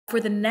For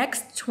the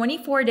next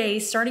 24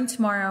 days, starting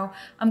tomorrow,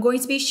 I'm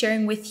going to be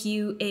sharing with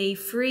you a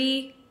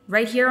free,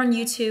 right here on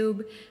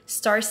YouTube,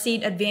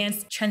 Starseed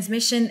Advanced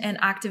Transmission and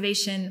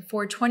Activation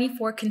for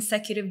 24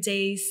 consecutive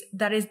days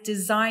that is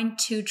designed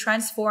to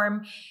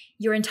transform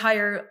your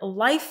entire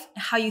life,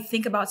 how you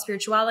think about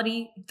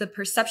spirituality, the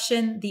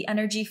perception, the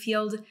energy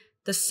field,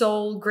 the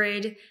soul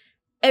grid.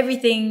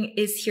 Everything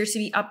is here to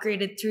be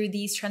upgraded through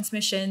these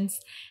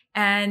transmissions.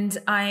 And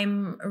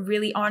I'm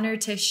really honored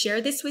to share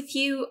this with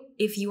you.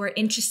 If you are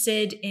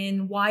interested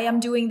in why I'm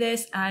doing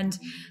this and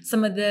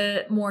some of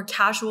the more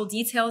casual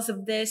details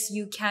of this,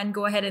 you can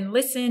go ahead and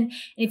listen. And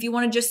if you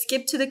want to just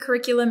skip to the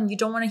curriculum, you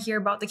don't want to hear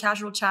about the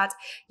casual chat,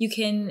 you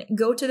can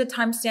go to the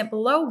timestamp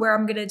below where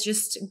I'm going to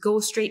just go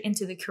straight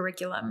into the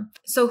curriculum.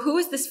 So who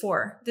is this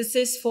for? This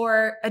is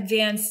for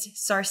advanced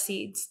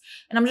Starseeds.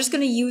 And I'm just going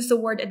to use the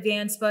word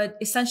advanced, but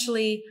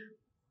essentially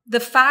the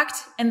fact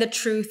and the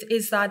truth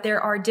is that there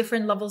are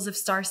different levels of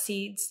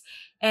Starseeds,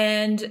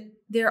 and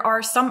there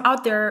are some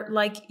out there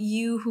like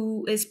you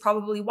who is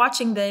probably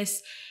watching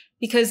this,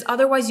 because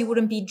otherwise you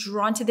wouldn't be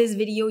drawn to this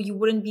video. You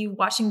wouldn't be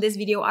watching this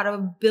video out of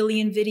a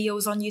billion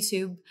videos on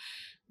YouTube.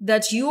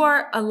 That you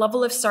are a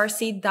level of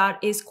Starseed that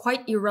is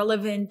quite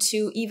irrelevant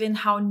to even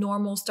how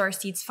normal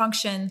Starseeds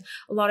function.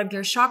 A lot of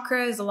your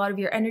chakras, a lot of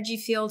your energy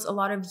fields, a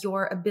lot of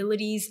your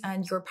abilities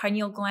and your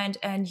pineal gland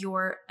and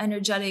your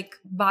energetic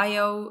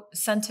bio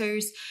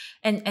centers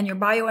and your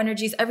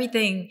bioenergies,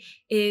 everything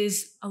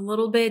is a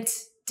little bit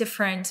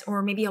different,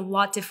 or maybe a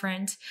lot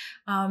different.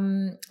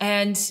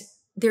 And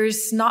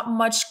there's not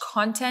much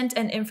content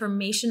and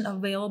information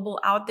available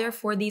out there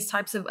for these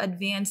types of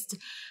advanced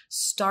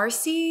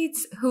Starseeds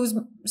whose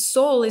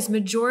soul is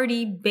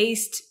majority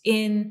based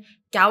in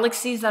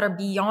galaxies that are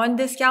beyond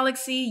this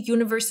galaxy,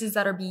 universes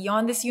that are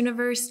beyond this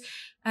universe.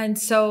 And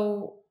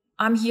so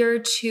I'm here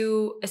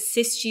to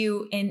assist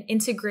you in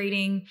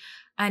integrating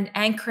and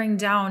anchoring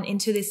down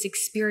into this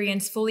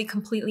experience fully,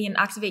 completely, and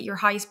activate your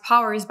highest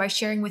powers by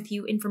sharing with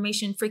you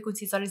information,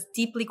 frequencies that is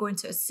deeply going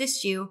to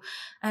assist you.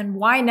 And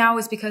why now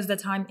is because the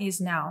time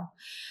is now.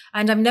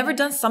 And I've never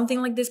done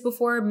something like this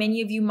before.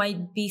 Many of you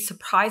might be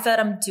surprised that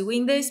I'm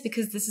doing this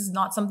because this is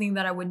not something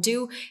that I would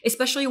do,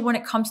 especially when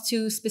it comes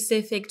to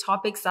specific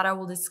topics that I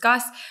will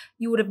discuss.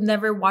 You would have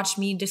never watched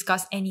me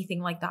discuss anything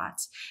like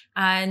that.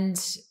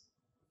 And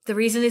the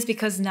reason is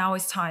because now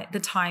is the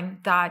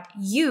time that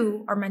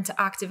you are meant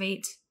to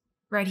activate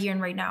right here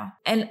and right now.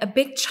 And a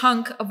big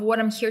chunk of what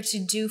I'm here to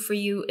do for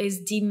you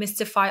is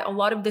demystify a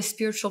lot of the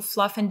spiritual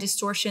fluff and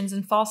distortions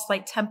and false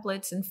light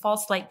templates and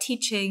false light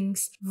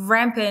teachings.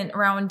 Rampant,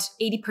 around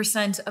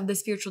 80% of the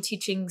spiritual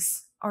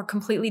teachings are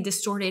completely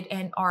distorted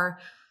and are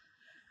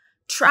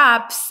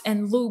traps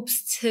and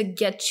loops to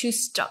get you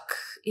stuck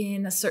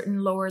in a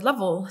certain lower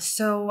level.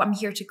 So I'm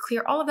here to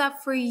clear all of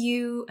that for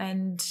you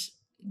and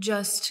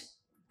just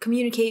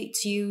communicate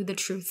to you the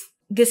truth.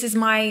 This is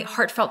my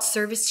heartfelt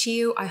service to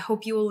you. I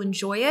hope you will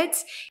enjoy it.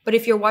 But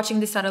if you're watching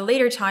this at a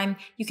later time,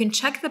 you can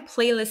check the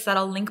playlist that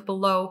I'll link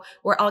below,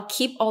 where I'll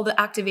keep all the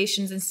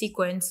activations in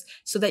sequence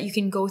so that you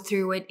can go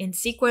through it in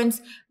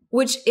sequence,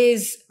 which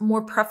is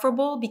more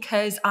preferable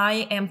because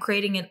I am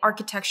creating an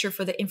architecture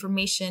for the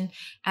information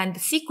and the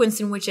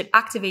sequence in which it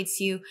activates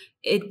you.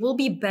 It will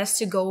be best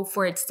to go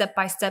for it step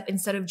by step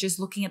instead of just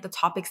looking at the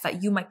topics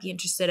that you might be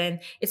interested in.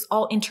 It's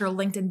all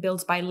interlinked and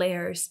built by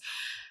layers.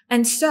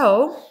 And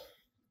so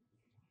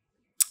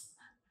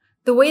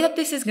the way that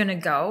this is going to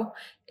go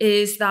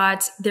is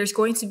that there's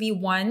going to be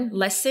one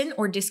lesson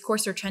or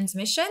discourse or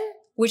transmission,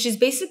 which is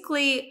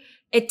basically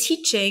a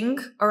teaching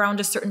around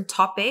a certain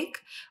topic,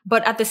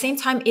 but at the same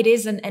time, it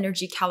is an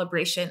energy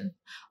calibration.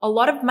 A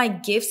lot of my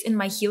gifts and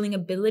my healing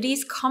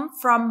abilities come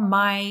from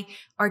my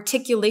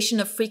articulation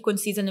of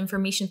frequencies and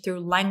information through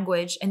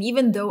language. And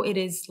even though it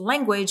is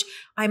language,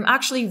 I'm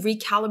actually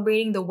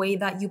recalibrating the way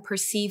that you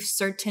perceive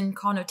certain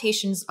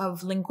connotations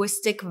of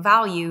linguistic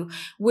value,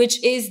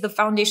 which is the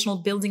foundational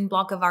building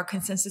block of our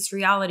consensus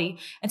reality.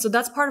 And so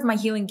that's part of my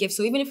healing gift.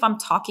 So even if I'm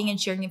talking and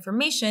sharing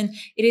information,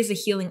 it is a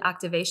healing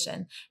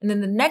activation. And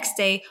then the next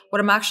day, what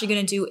I'm actually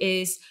going to do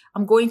is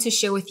I'm going to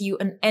share with you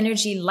an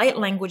energy light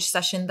language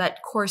session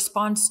that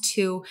corresponds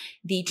to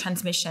the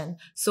transmission.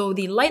 So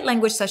the light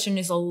language session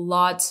is a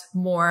lot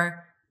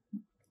more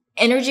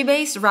energy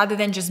based rather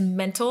than just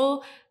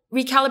mental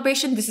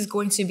recalibration. This is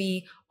going to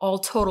be all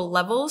total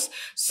levels.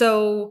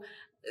 So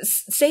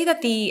say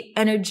that the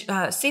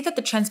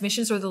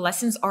transmissions or the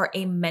lessons are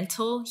a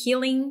mental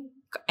healing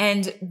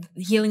and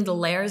healing the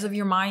layers of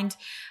your mind.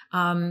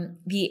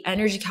 The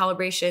energy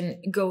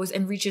calibration goes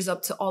and reaches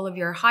up to all of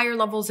your higher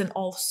levels and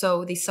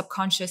also the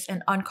subconscious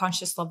and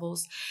unconscious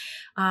levels.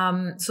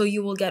 So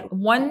you will get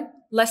one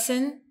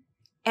lesson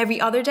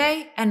every other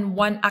day and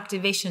one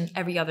activation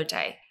every other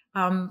day.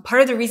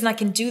 Part of the reason I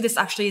can do this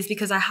actually is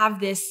because I have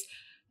this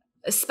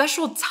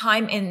special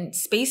time and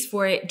space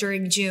for it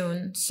during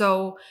June.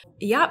 So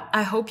yeah,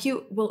 I hope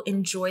you will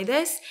enjoy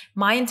this.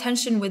 My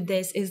intention with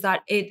this is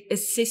that it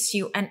assists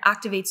you and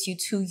activates you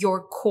to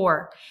your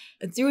core.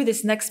 Through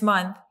this next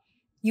month,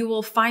 you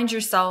will find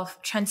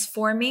yourself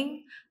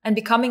transforming and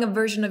becoming a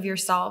version of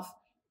yourself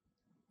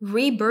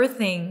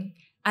rebirthing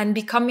and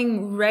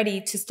becoming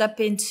ready to step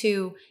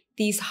into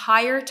these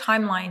higher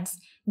timelines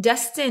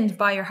destined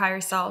by your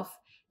higher self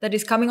that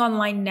is coming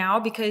online now,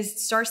 because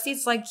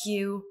starseeds like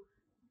you,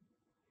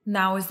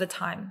 now is the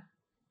time.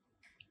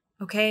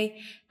 Okay?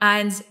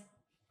 And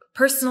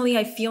personally,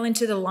 I feel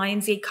into the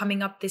Lionsgate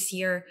coming up this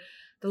year.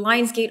 The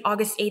Lionsgate,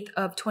 August 8th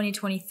of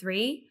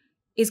 2023,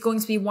 is going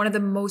to be one of the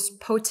most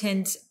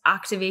potent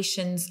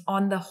activations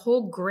on the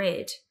whole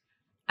grid.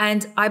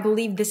 And I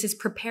believe this is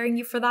preparing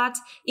you for that.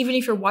 Even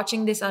if you're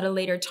watching this at a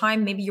later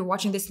time, maybe you're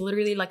watching this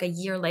literally like a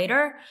year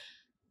later,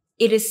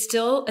 it is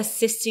still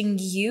assisting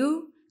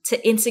you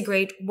to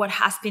integrate what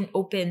has been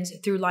opened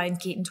through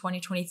Lionsgate in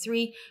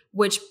 2023,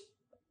 which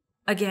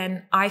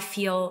again, I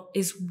feel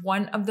is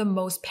one of the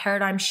most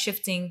paradigm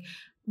shifting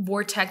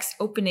vortex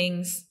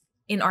openings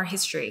in our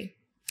history.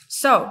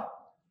 So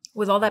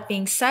with all that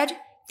being said,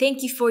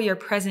 thank you for your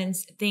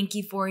presence. Thank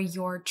you for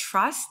your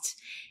trust.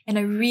 And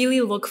I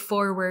really look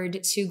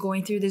forward to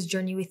going through this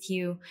journey with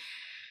you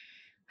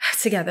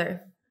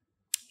together.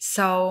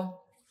 So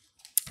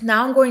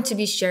now I'm going to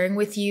be sharing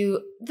with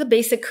you the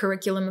basic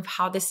curriculum of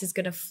how this is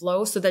going to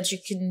flow so that you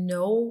can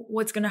know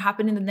what's going to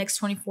happen in the next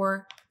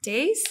 24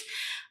 days.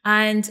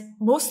 And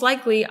most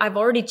likely I've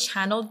already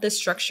channeled this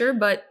structure,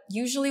 but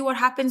usually what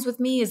happens with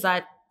me is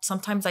that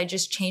sometimes I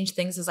just change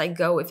things as I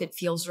go if it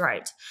feels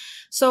right.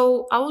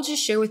 So I will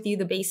just share with you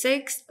the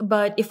basics,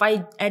 but if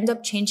I end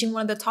up changing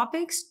one of the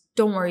topics,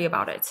 don't worry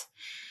about it.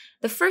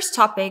 The first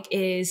topic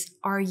is,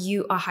 are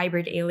you a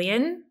hybrid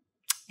alien?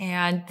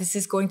 And this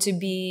is going to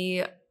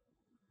be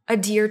a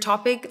dear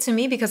topic to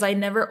me because I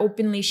never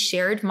openly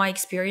shared my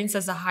experience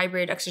as a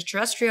hybrid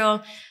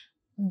extraterrestrial,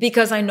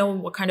 because I know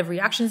what kind of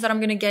reactions that I'm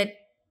going to get,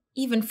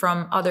 even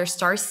from other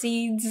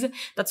starseeds.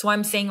 That's why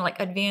I'm saying like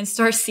advanced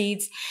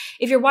starseeds.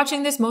 If you're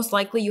watching this, most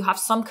likely you have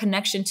some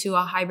connection to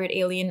a hybrid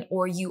alien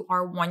or you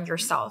are one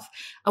yourself.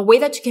 A way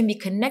that you can be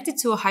connected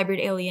to a hybrid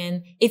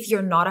alien, if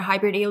you're not a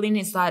hybrid alien,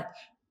 is that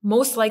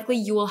most likely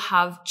you will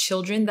have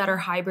children that are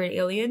hybrid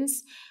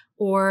aliens,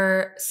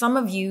 or some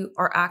of you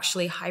are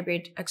actually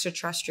hybrid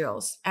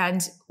extraterrestrials.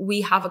 And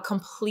we have a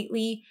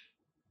completely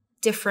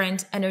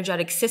different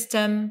energetic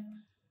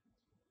system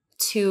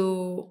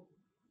to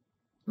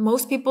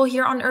most people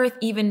here on Earth,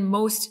 even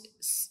most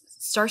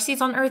starseeds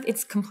on Earth.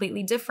 It's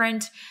completely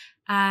different.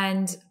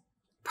 And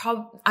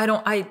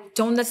I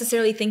don't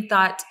necessarily think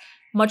that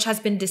much has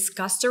been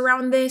discussed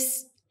around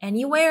this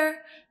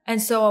anywhere.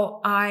 And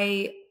so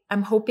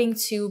I'm hoping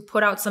to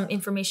put out some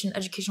information,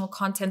 educational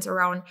content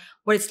around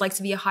what it's like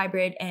to be a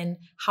hybrid and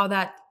how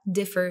that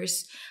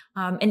differs.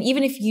 And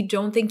even if you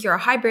don't think you're a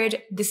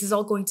hybrid, this is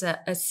all going to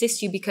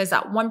assist you, because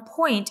at one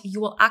point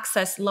you will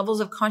access levels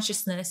of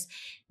consciousness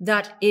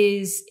that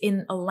is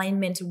in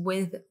alignment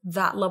with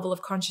that level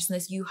of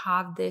consciousness. You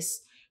have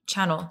this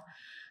channel.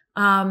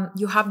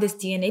 You have this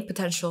DNA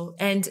potential,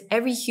 and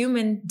every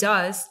human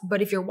does.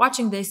 But if you're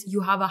watching this,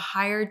 you have a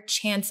higher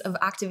chance of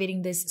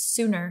activating this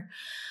sooner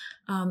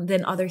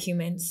than other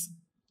humans.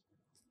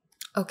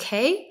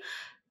 Okay.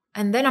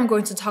 And then I'm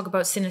going to talk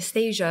about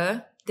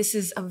synesthesia. This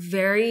is a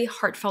very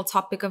heartfelt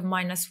topic of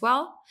mine as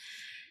well.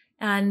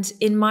 And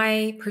in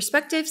my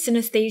perspective,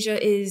 synesthesia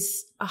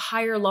is a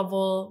higher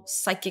level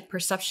psychic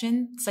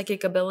perception,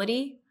 psychic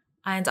ability.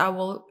 And I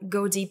will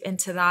go deep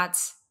into that.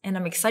 And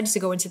I'm excited to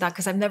go into that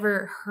because I've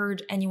never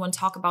heard anyone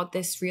talk about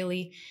this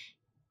really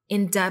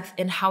in depth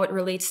and how it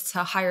relates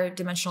to higher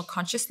dimensional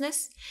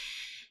consciousness.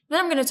 Then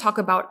I'm going to talk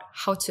about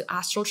how to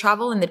astral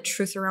travel and the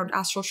truth around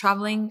astral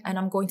traveling. And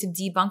I'm going to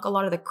debunk a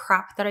lot of the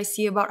crap that I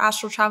see about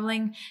astral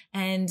traveling.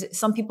 And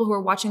some people who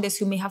are watching this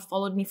who may have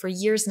followed me for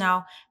years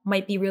now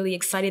might be really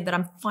excited that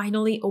I'm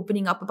finally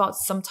opening up about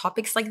some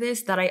topics like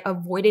this that I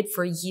avoided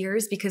for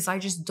years because I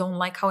just don't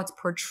like how it's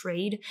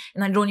portrayed.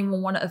 And I don't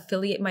even want to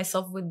affiliate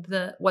myself with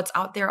what's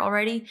out there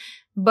already.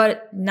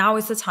 But now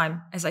is the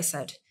time, as I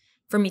said,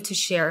 for me to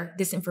share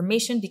this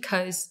information,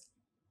 because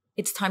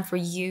it's time for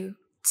you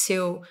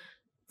to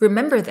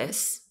remember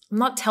this. I'm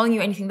not telling you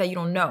anything that you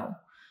don't know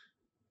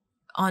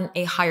on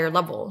a higher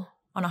level,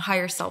 on a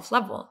higher self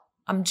level.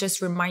 I'm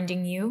just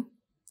reminding you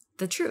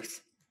the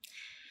truth.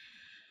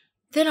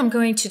 Then I'm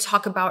going to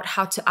talk about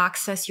how to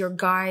access your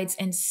guides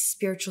and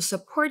spiritual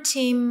support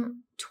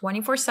team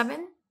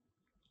 24/7.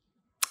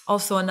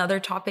 Also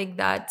another topic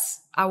that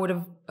I would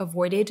have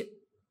avoided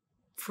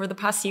for the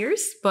past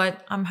years,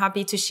 but I'm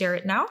happy to share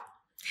it now.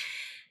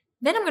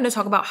 Then I'm going to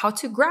talk about how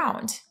to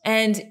ground.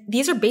 And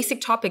these are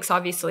basic topics,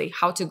 obviously,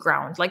 how to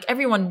ground. Like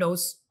everyone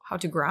knows how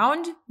to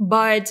ground,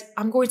 but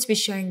I'm going to be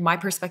sharing my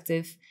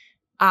perspective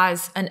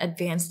as an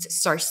advanced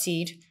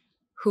starseed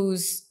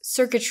whose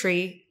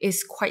circuitry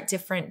is quite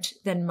different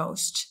than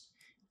most.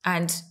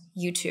 And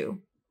you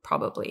too,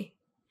 probably.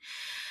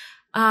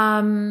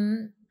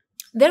 Then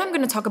I'm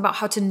going to talk about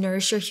how to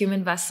nourish your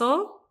human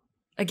vessel.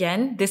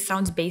 Again, this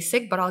sounds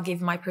basic, but I'll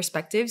give my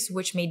perspectives,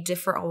 which may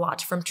differ a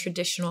lot from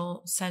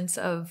traditional sense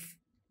of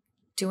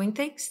doing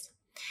things.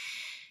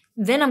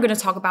 Then I'm going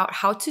to talk about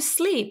how to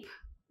sleep,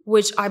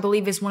 which I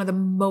believe is one of the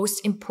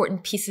most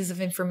important pieces of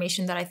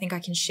information that I think I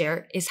can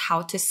share, is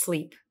how to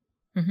sleep.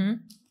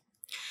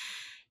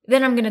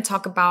 Then I'm going to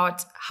talk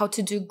about how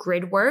to do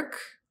grid work.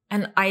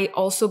 And I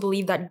also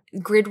believe that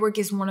grid work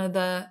is one of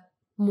the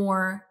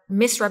more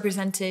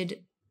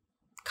misrepresented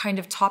kind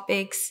of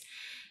topics,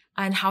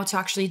 and how to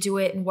actually do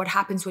it and what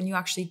happens when you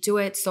actually do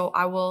it. So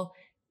I will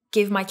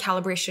give my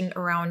calibration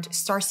around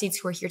starseeds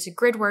who are here to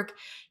grid work.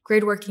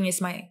 Grid working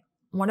is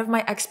one of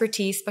my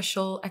expertise,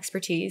 special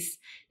expertise.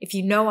 If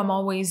you know, I'm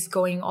always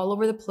going all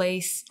over the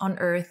place on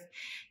Earth.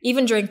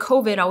 Even during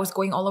COVID, I was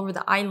going all over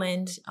the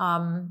island.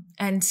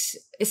 And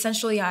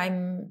essentially,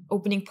 I'm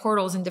opening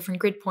portals in different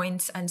grid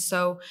points. And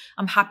so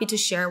I'm happy to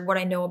share what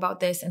I know about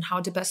this and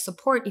how to best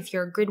support if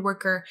you're a grid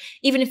worker,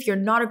 even if you're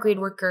not a grid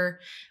worker,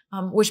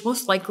 which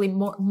most likely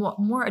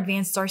more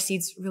advanced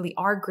starseeds really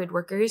are grid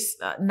workers,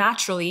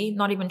 naturally,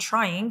 not even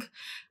trying.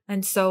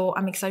 And so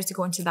I'm excited to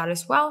go into that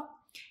as well.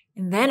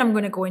 And then I'm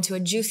going to go into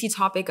a juicy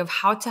topic of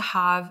how to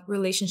have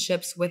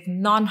relationships with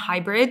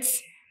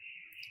non-hybrids,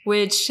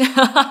 which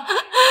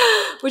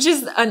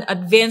is an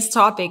advanced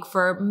topic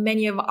for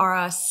many of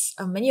us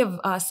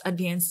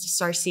advanced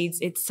starseeds.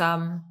 It's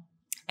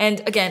and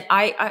again,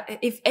 I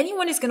if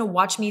anyone is going to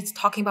watch me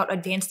talking about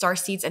advanced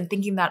starseeds and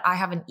thinking that I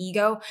have an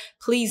ego,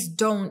 please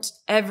don't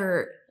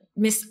ever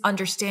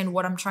misunderstand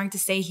what I'm trying to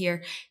say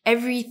here.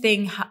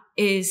 Everything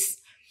is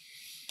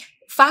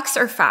facts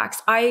are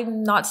facts.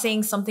 I'm not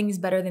saying something is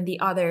better than the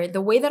other. The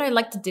way that I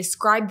like to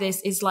describe this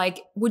is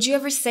like, would you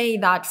ever say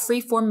that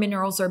freeform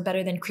minerals are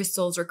better than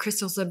crystals, or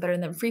crystals are better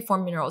than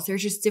freeform minerals?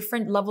 There's just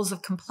different levels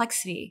of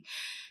complexity.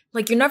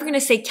 Like, you're never going to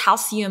say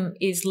calcium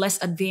is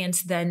less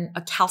advanced than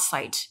a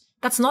calcite.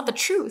 That's not the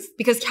truth,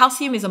 because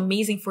calcium is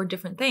amazing for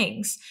different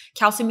things.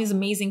 Calcium is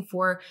amazing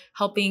for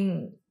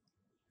helping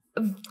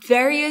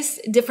various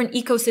different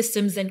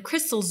ecosystems than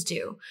crystals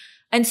do.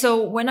 And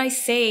so when I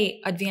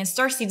say advanced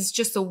starseeds, it's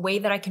just a way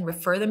that I can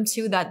refer them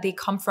to, that they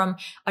come from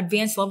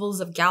advanced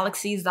levels of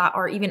galaxies that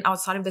are even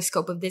outside of the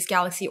scope of this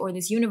galaxy or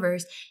this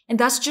universe. And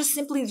that's just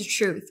simply the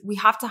truth. We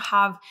have to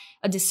have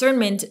a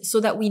discernment so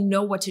that we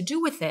know what to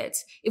do with it.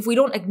 If we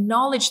don't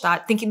acknowledge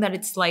that, thinking that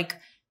it's like,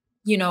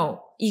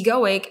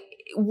 egoic,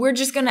 we're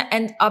just going to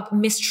end up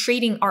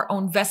mistreating our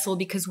own vessel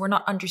because we're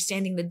not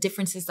understanding the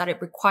differences that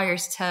it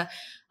requires to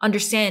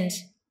understand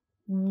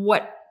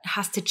what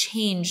has to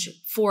change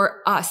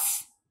for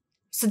us.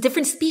 So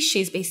different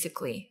species,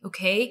 basically.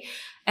 Okay.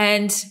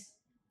 And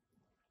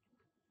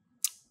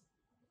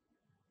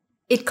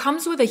it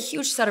comes with a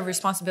huge set of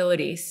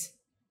responsibilities.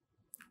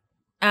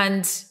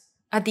 And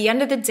at the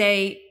end of the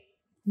day,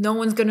 no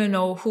one's going to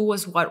know who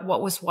was what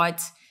was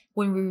what.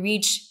 When we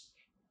reach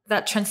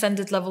that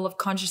transcended level of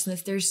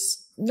consciousness,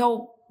 there's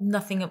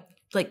nothing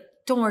like,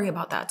 don't worry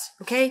about that.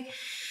 Okay.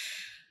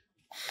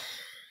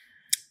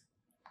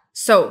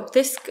 So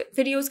this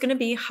video is going to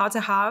be how to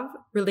have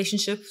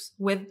relationships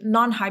with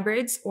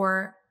non-hybrids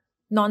or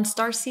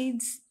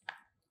non-starseeds.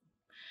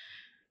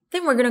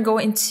 Then we're going to go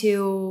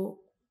into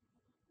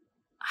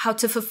how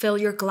to fulfill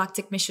your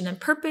galactic mission and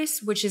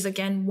purpose, which is,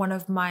 again, one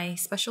of my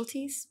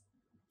specialties.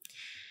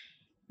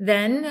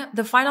 Then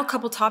the final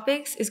couple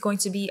topics is going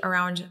to be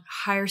around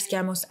higher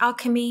Scamos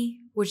alchemy,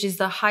 which is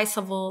the highest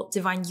level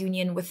divine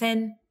union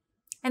within.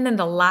 And then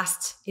the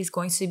last is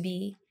going to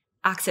be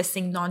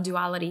accessing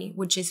non-duality,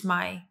 which is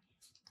my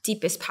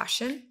deepest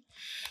passion.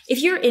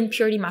 If you're in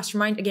Purity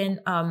Mastermind, again,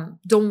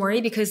 don't worry,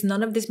 because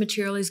none of this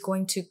material is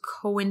going to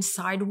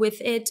coincide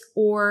with it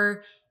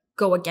or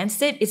go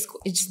against it.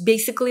 It's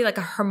basically like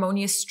a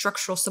harmonious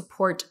structural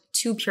support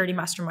to Purity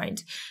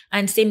Mastermind.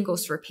 And same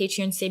goes for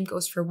Patreon, same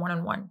goes for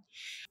one-on-one.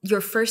 Your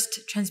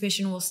first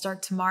transmission will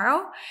start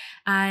tomorrow.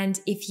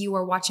 And if you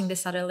are watching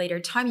this at a later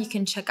time, you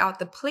can check out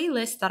the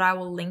playlist that I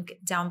will link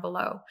down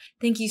below.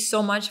 Thank you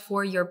so much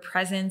for your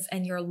presence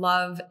and your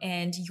love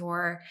and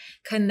your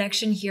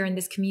connection here in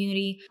this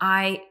community.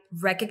 I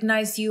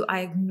recognize you. I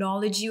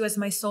acknowledge you as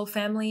my soul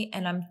family,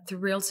 and I'm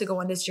thrilled to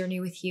go on this journey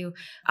with you.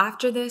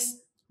 After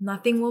this,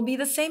 nothing will be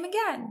the same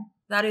again.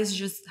 That is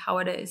just how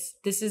it is.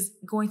 This is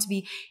going to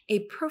be a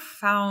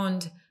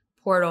profound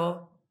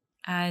portal,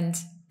 and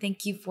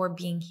thank you for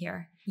being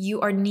here. You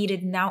are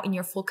needed now in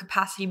your full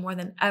capacity more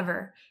than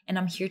ever, and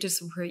I'm here to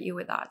support you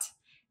with that.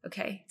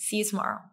 Okay, see you tomorrow.